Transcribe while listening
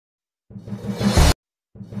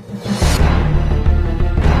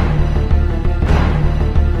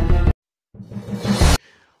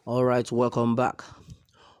All right, welcome back.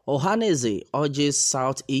 OHANEZE urges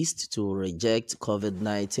Southeast to reject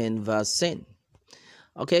COVID-19 vaccine.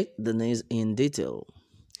 Okay, the news in detail.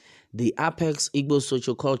 The Apex Igbo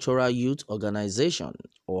Sociocultural Youth Organization,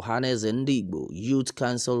 OHANEZE Igbo Youth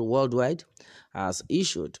Council Worldwide, has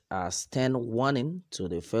issued a stern warning to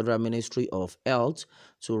the Federal Ministry of Health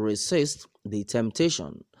to resist the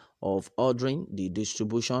temptation of ordering the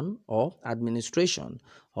distribution or administration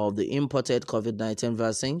of the imported COVID-19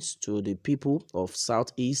 vaccines to the people of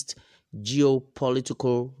Southeast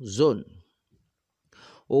geopolitical zone.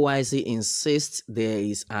 OIC insists there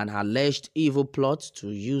is an alleged evil plot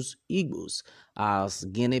to use Igbos as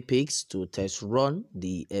guinea pigs to test run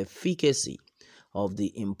the efficacy of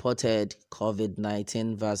the imported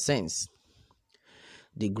COVID-19 vaccines.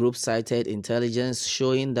 The group cited intelligence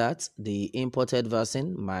showing that the imported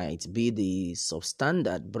vaccine might be the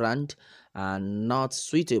substandard brand and not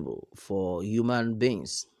suitable for human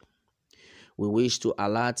beings. We wish to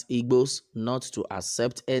alert Igbos not to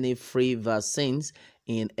accept any free vaccines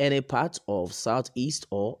in any part of Southeast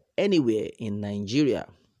or anywhere in Nigeria.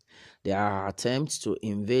 There are attempts to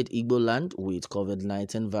invade Igbo land with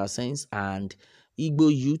COVID-19 vaccines, and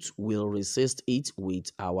Igbo youth will resist it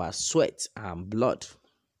with our sweat and blood.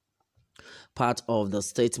 Part of the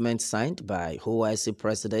statement signed by OIC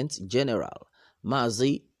President General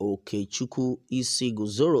Mazi Okechukwu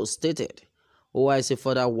Isiguzoro stated, OIC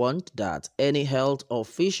further warned that any health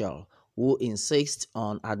official who insists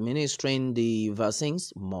on administering the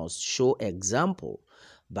vaccines must show example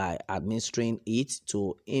by administering it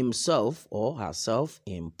to himself or herself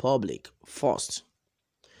in public first.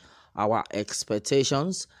 Our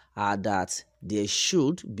expectations are that there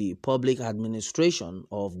should be public administration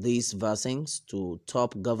of these vaccines to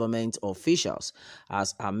top government officials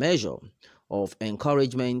as a measure of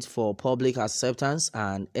encouragement for public acceptance,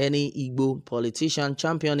 and any Igbo politician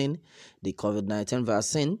championing the COVID-19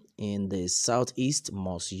 vaccine in the Southeast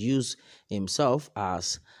must use himself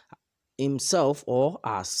or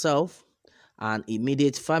herself and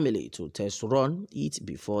immediate family to test run it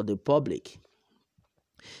before the public.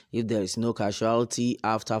 If there is no casualty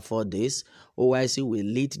after 4 days, OIC will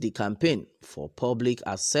lead the campaign for public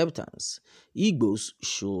acceptance. Igbos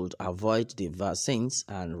should avoid the vaccines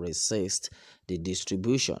and resist the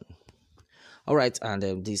distribution. All right,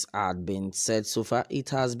 and this had been said so far.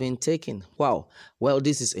 It has been taken. Wow. Well,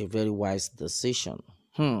 this is a very wise decision.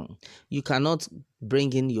 You cannot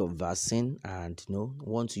bring in your vaccine and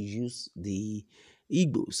want to use the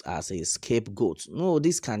Igbos as a scapegoat. No,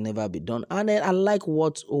 this can never be done. And I like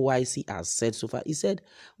what OIC has said so far. He said,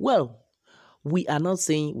 well, we are not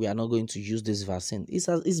saying we are not going to use this vaccine.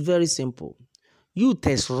 It's very simple. You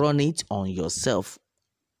test run it on yourself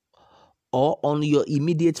or on your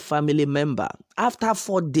immediate family member after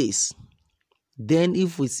 4 days. Then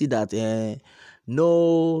if we see that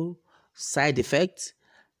no side effect,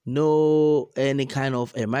 no any kind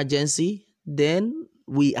of emergency, then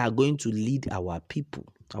we are going to lead our people,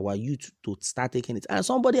 our youth, to start taking it. And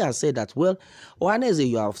somebody has said that, well, OHANEZE,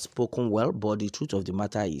 you have spoken well, but the truth of the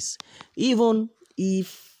matter is, even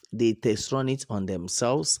if they test run it on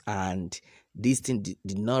themselves and this thing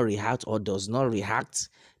did not react or does not react,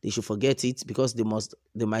 they should forget it, because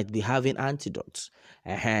they might be having antidotes.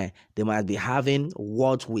 They might be having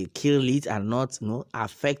what will kill it and not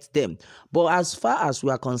affect them. But as far as we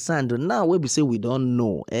are concerned, now when we say we don't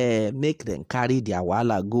know, make them carry their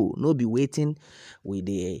wala go. No be waiting with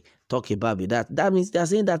the talk about that. That means they're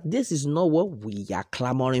saying that this is not what we are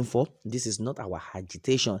clamoring for. This is not our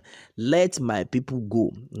agitation. Let my people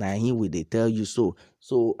go. Now here will they tell you so.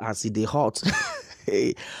 So as they hot.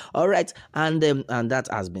 All right, and that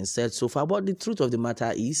has been said so far. But the truth of the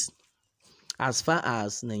matter is, as far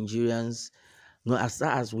as Nigerians, as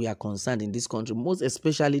far as we are concerned in this country, most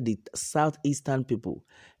especially the southeastern people,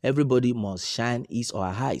 everybody must shine his or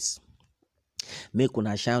her eyes. Make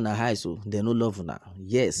una shine una eyes, so they no love una.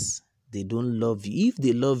 Yes, they don't love you. If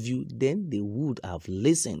they love you, then they would have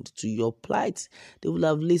listened to your plight. They would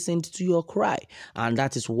have listened to your cry. And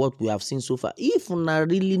that is what we have seen so far. If una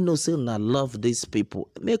really know say una love these people,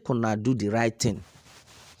 make una do the right thing.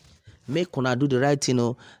 Make una do the right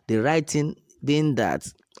thing. The right thing being that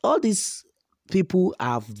all these people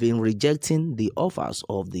have been rejecting the offers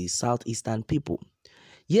of the southeastern people.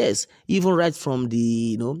 Yes, even right from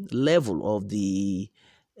the level of the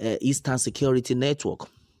Eastern Security Network,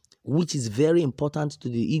 which is very important to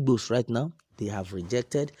the Igbos right now. They have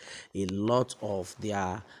rejected a lot of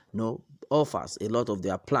their offers, a lot of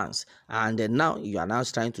their plans, and now you are now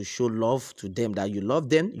trying to show love to them, that you love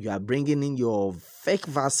them. You are bringing in your fake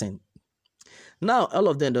vaccine. Now all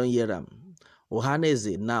of them don't hear them.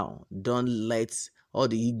 OHANEZE now don't let all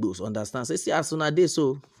the Igbos understand. Say, see, as una dey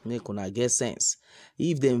so, make una get sense.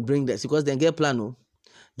 If they bring that, because they get plan, oh.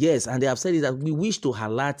 Yes, and they have said that we wish to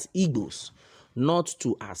alert Igbos not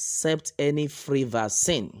to accept any free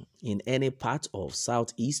vaccine in any part of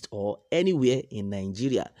Southeast or anywhere in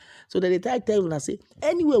Nigeria. So that they tell you, say,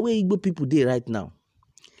 anywhere where Igbo people dey right now,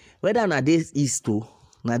 whether na dey East to,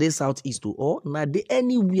 na dey Southeast to, or na dey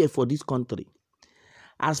anywhere for this country,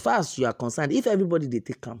 as far as you are concerned, if everybody they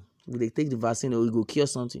take the vaccine, or we go cure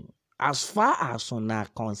something. As far as una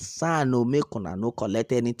concerned, no make una no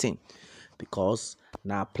collect anything, because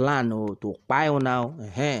na plan to buy now.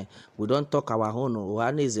 We don't talk our own.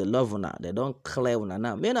 OHANEZE love una. They don't clear una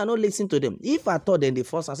now. Men I no listen to them. If I thought then the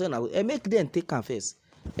first, I say now, make them take am first.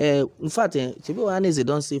 In fact, OHANEZE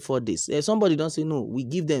don't say 4 days. Somebody don't say no. We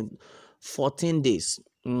give them 14 days.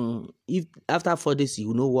 If after 4 days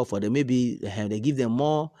you know what for them, maybe they give them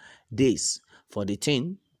more days for the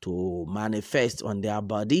thing to manifest on their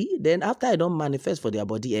body. Then after I don't manifest for their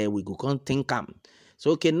body, we go come think am.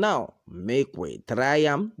 So okay, now make we try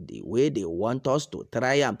them the way they want us to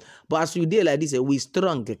try them. But as we dey like this, we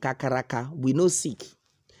strong kakaraka. We no sick.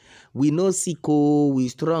 We no sick. Oh, we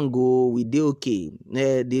strong. Oh, we dey okay.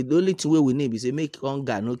 The only thing we need is say make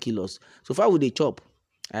hunger no kill us. So far we dey chop.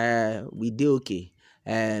 We dey okay.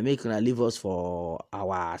 Make una leave us for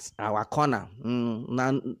our corner.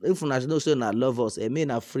 Now if una know say una love us, may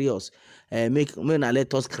na free us. May na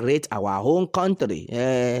let us create our own country.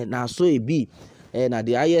 Now so it be. Now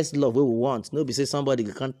the highest love we want. No be say somebody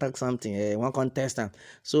can contact something. One contestant.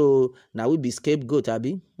 So now we be scapegoat,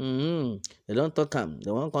 abi. They don't talk them.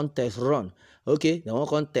 They want contest run. Okay, they want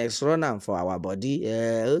contest run for our body.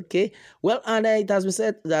 Okay. Well, and it has been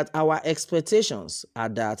said that our expectations are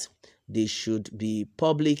that there should be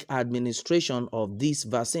public administration of this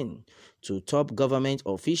vaccine to top government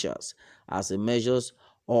officials as a measure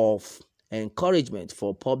of encouragement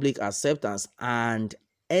for public acceptance, and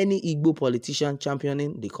any Igbo politician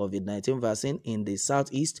championing the COVID-19 vaccine in the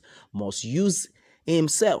Southeast must use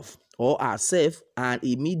himself or herself and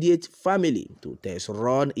immediate family to test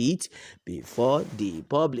run it before the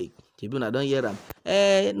public. People don't hear them.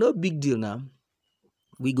 No big deal now.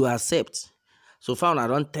 We go accept. So far, I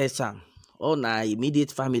don't test them. All my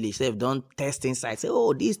immediate family self don't test inside. Say,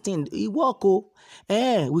 oh, this thing, it work, oh.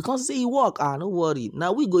 We can't say it work. No worry.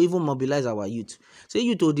 Now we go even mobilize our youth. Say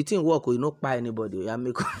you told the thing work, you not buy anybody. Yeah,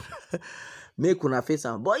 make una face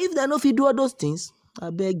am. But if they no fit do all those things, I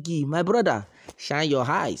beg you, my brother, shine your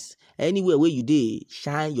eyes. Anywhere where you dey,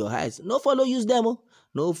 shine your eyes. No follow use them, oh.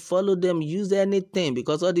 No follow them use anything,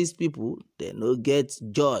 because all these people, they no get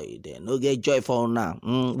joy. They no get joy for now.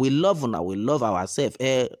 We love now. We love ourselves.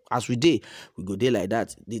 As we dey, we go dey like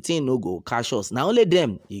that. The thing no go cash us. Now only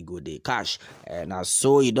them, he go dey cash. Now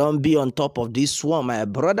so you don't be on top of this one, my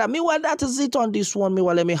brother. Meanwhile, that is it on this one.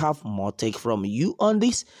 Meanwhile, let me have more take from you on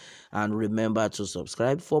this. And remember to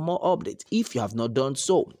subscribe for more updates if you have not done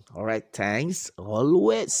so. All right, thanks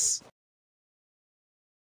always.